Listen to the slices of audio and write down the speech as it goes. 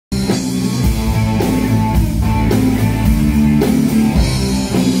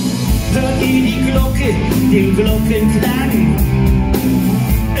dem Glockenklang.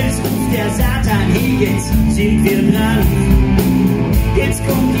 Es ruft der Satan, hey, jetzt sind wir dran. Jetzt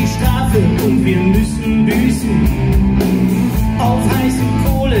kommt die Strafe und wir müssen büßen. Auf heißen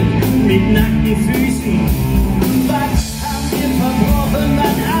Kohlen mit nackten Füßen. Was haben wir verbrochen,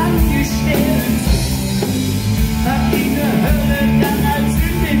 was angestellt? Habt ihr eine Hölle dann als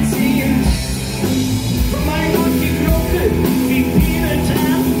Sünde zählt? Mein Gott, die Glocke, wie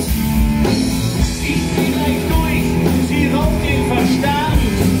penetrant. Ich dreh gleich durch, sie raubt den Verstand.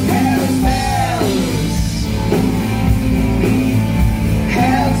 Hells bells,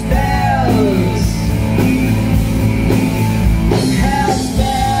 Hells bells, Hells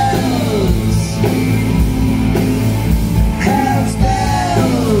bells, Hells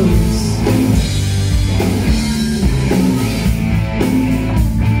bells.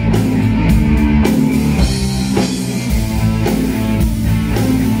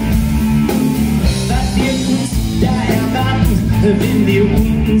 Was wird uns da erwarten, wenn wir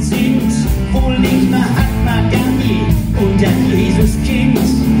unten sind? Wohl nicht Mahatma Gandhi und das Jesuskind.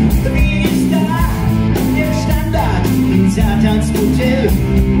 Wie ist da der Standard in Satans Hotel?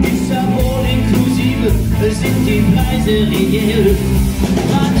 Ist da all inklusive, sind die Preise reell?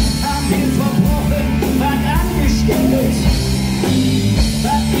 Was haben wir verbrochen, was angestellt?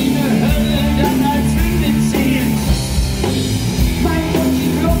 Was wie eine Hölle dann als Sünde zählt? Mein Gott,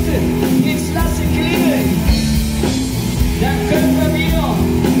 die Glocke, jetzt lasse klingeln. Dann können wir wieder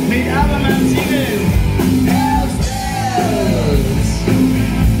mit Abermann singen. Hells bells,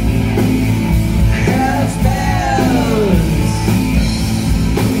 Hells bells,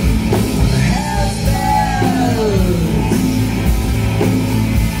 Hells bells,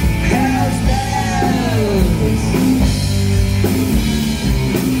 Hells bells.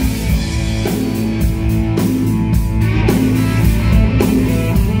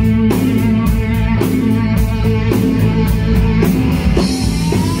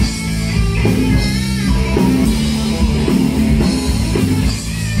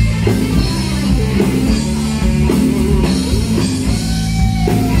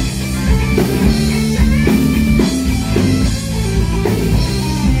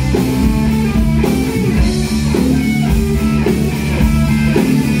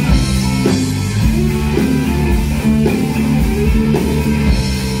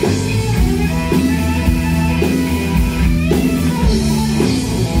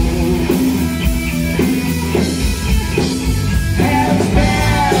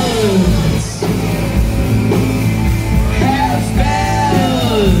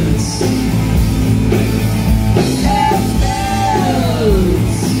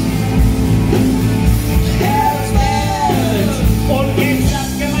 Und jetzt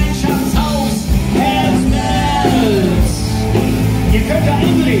das Gemeinschaftshaus. Hells bells. Ihr könnt ja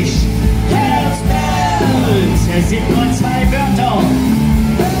Englisch. Hells bells. Es sind nur zwei Wörter.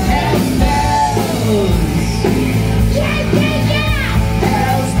 Hells bells. Yeah, yeah, yeah.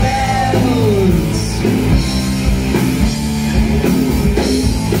 Hells bells.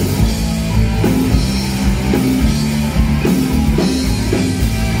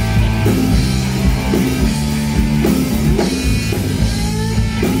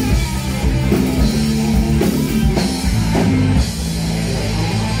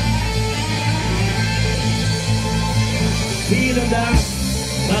 Vielen Dank,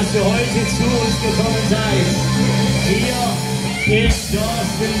 dass ihr heute zu uns gekommen seid. Hier ist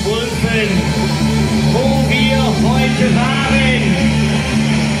Dorsten-Wulfen, wo wir heute waren.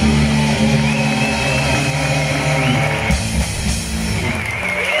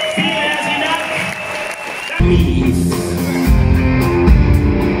 Vielen herzlichen Dank.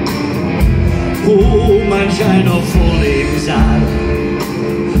 Oh, manch einer vor dem Saal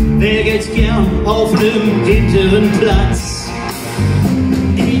wär jetzt gern auf nem hinteren Platz.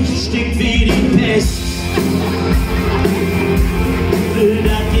 Ich stinkt wie die Pest.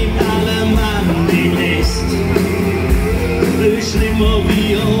 Da gibt alle Mann den Rest. Schlimmer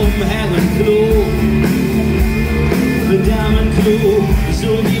wie um Herrenklo. Damenklo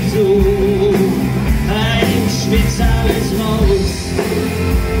sowieso. Ein Schwitz alles raus.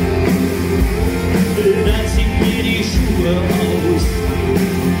 Da zieht mir die Schuhe aus.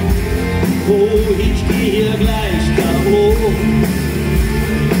 Oh, ich geh hier gleich K.O.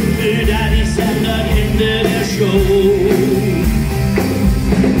 Das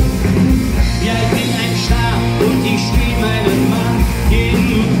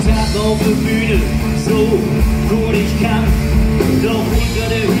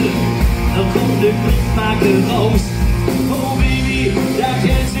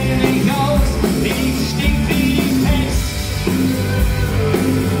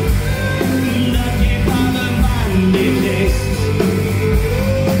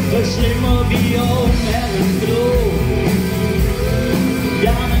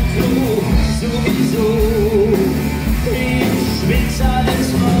sowieso, ich schwitz alles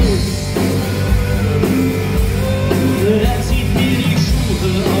raus. Da zieht mir die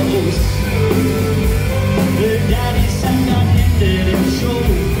Schuhe aus. Das ist dann am Ende der Show.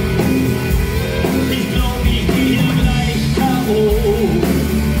 Ich glaub, ich gehe gleich K.O.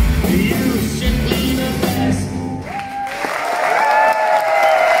 You simply the best.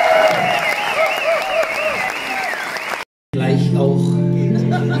 Gleich auch.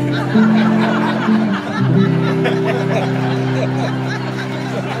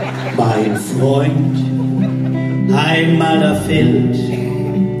 Mein Freund, einmal da fällt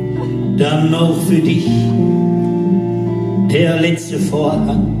dann noch für dich der letzte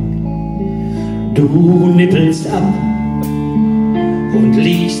Vorhang. Du nippelst ab und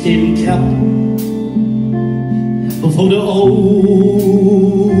liegst im Grab, bevor du auch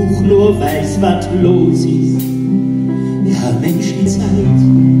nur weißt, was los ist. Ja, Mensch, die Zeit,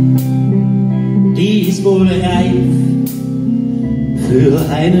 die ist wohl reif für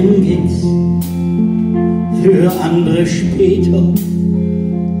einen geht's, für andere später.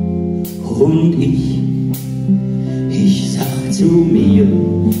 Und ich sag zu mir,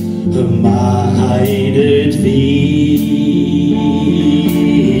 meinetwegen,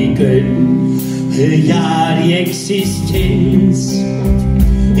 ja, die Existenz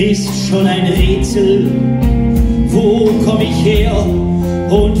ist schon ein Rätsel. Wo komm ich her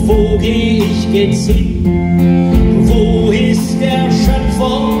und wo geh ich jetzt hin? Wo ist der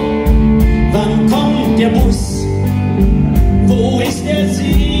Schöpfer? Wann kommt der Bus? Wo ist der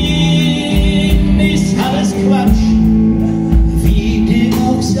Sinn? Ist alles Quatsch, wie dem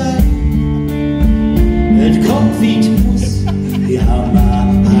auch sei. Es kommt wie es muss, ja,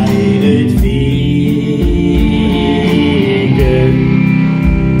 meinetwegen.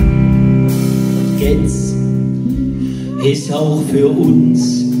 Und jetzt ist auch für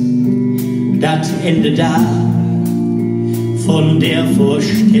uns das Ende da von der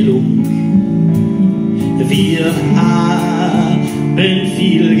Vorstellung. Wir haben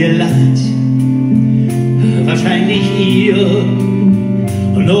viel gelacht, wahrscheinlich ihr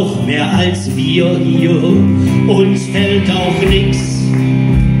noch mehr als wir hier. Uns fällt auch nix,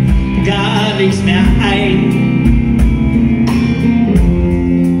 gar nichts mehr ein.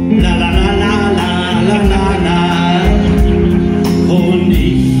 La la la la la la la la. Und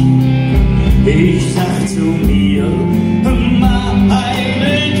ich sag zu mir,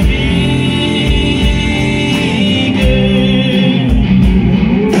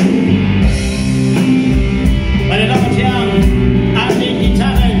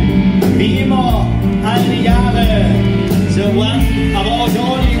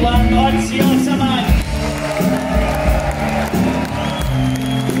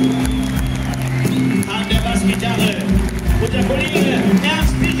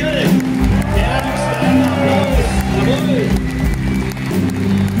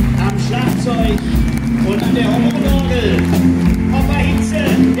 und an der Homoorgel, Opa Hitze,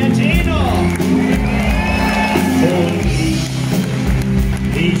 der Tenor. Und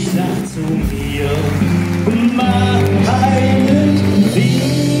ich sag zu mir, meinetwegen,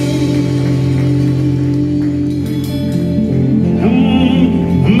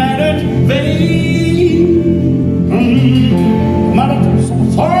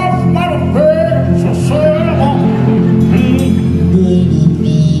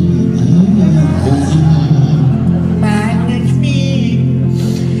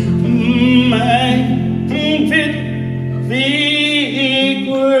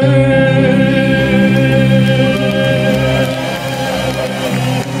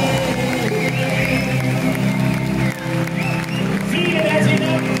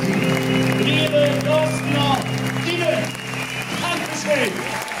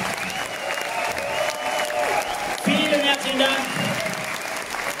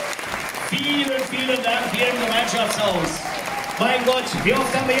 vielen Dank hier im Gemeinschaftshaus. Mein Gott, wie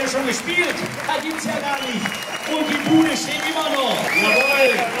oft haben wir hier schon gespielt? Das gibt's ja gar nicht. Und die Bude steht immer noch.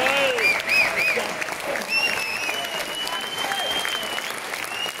 Jawohl.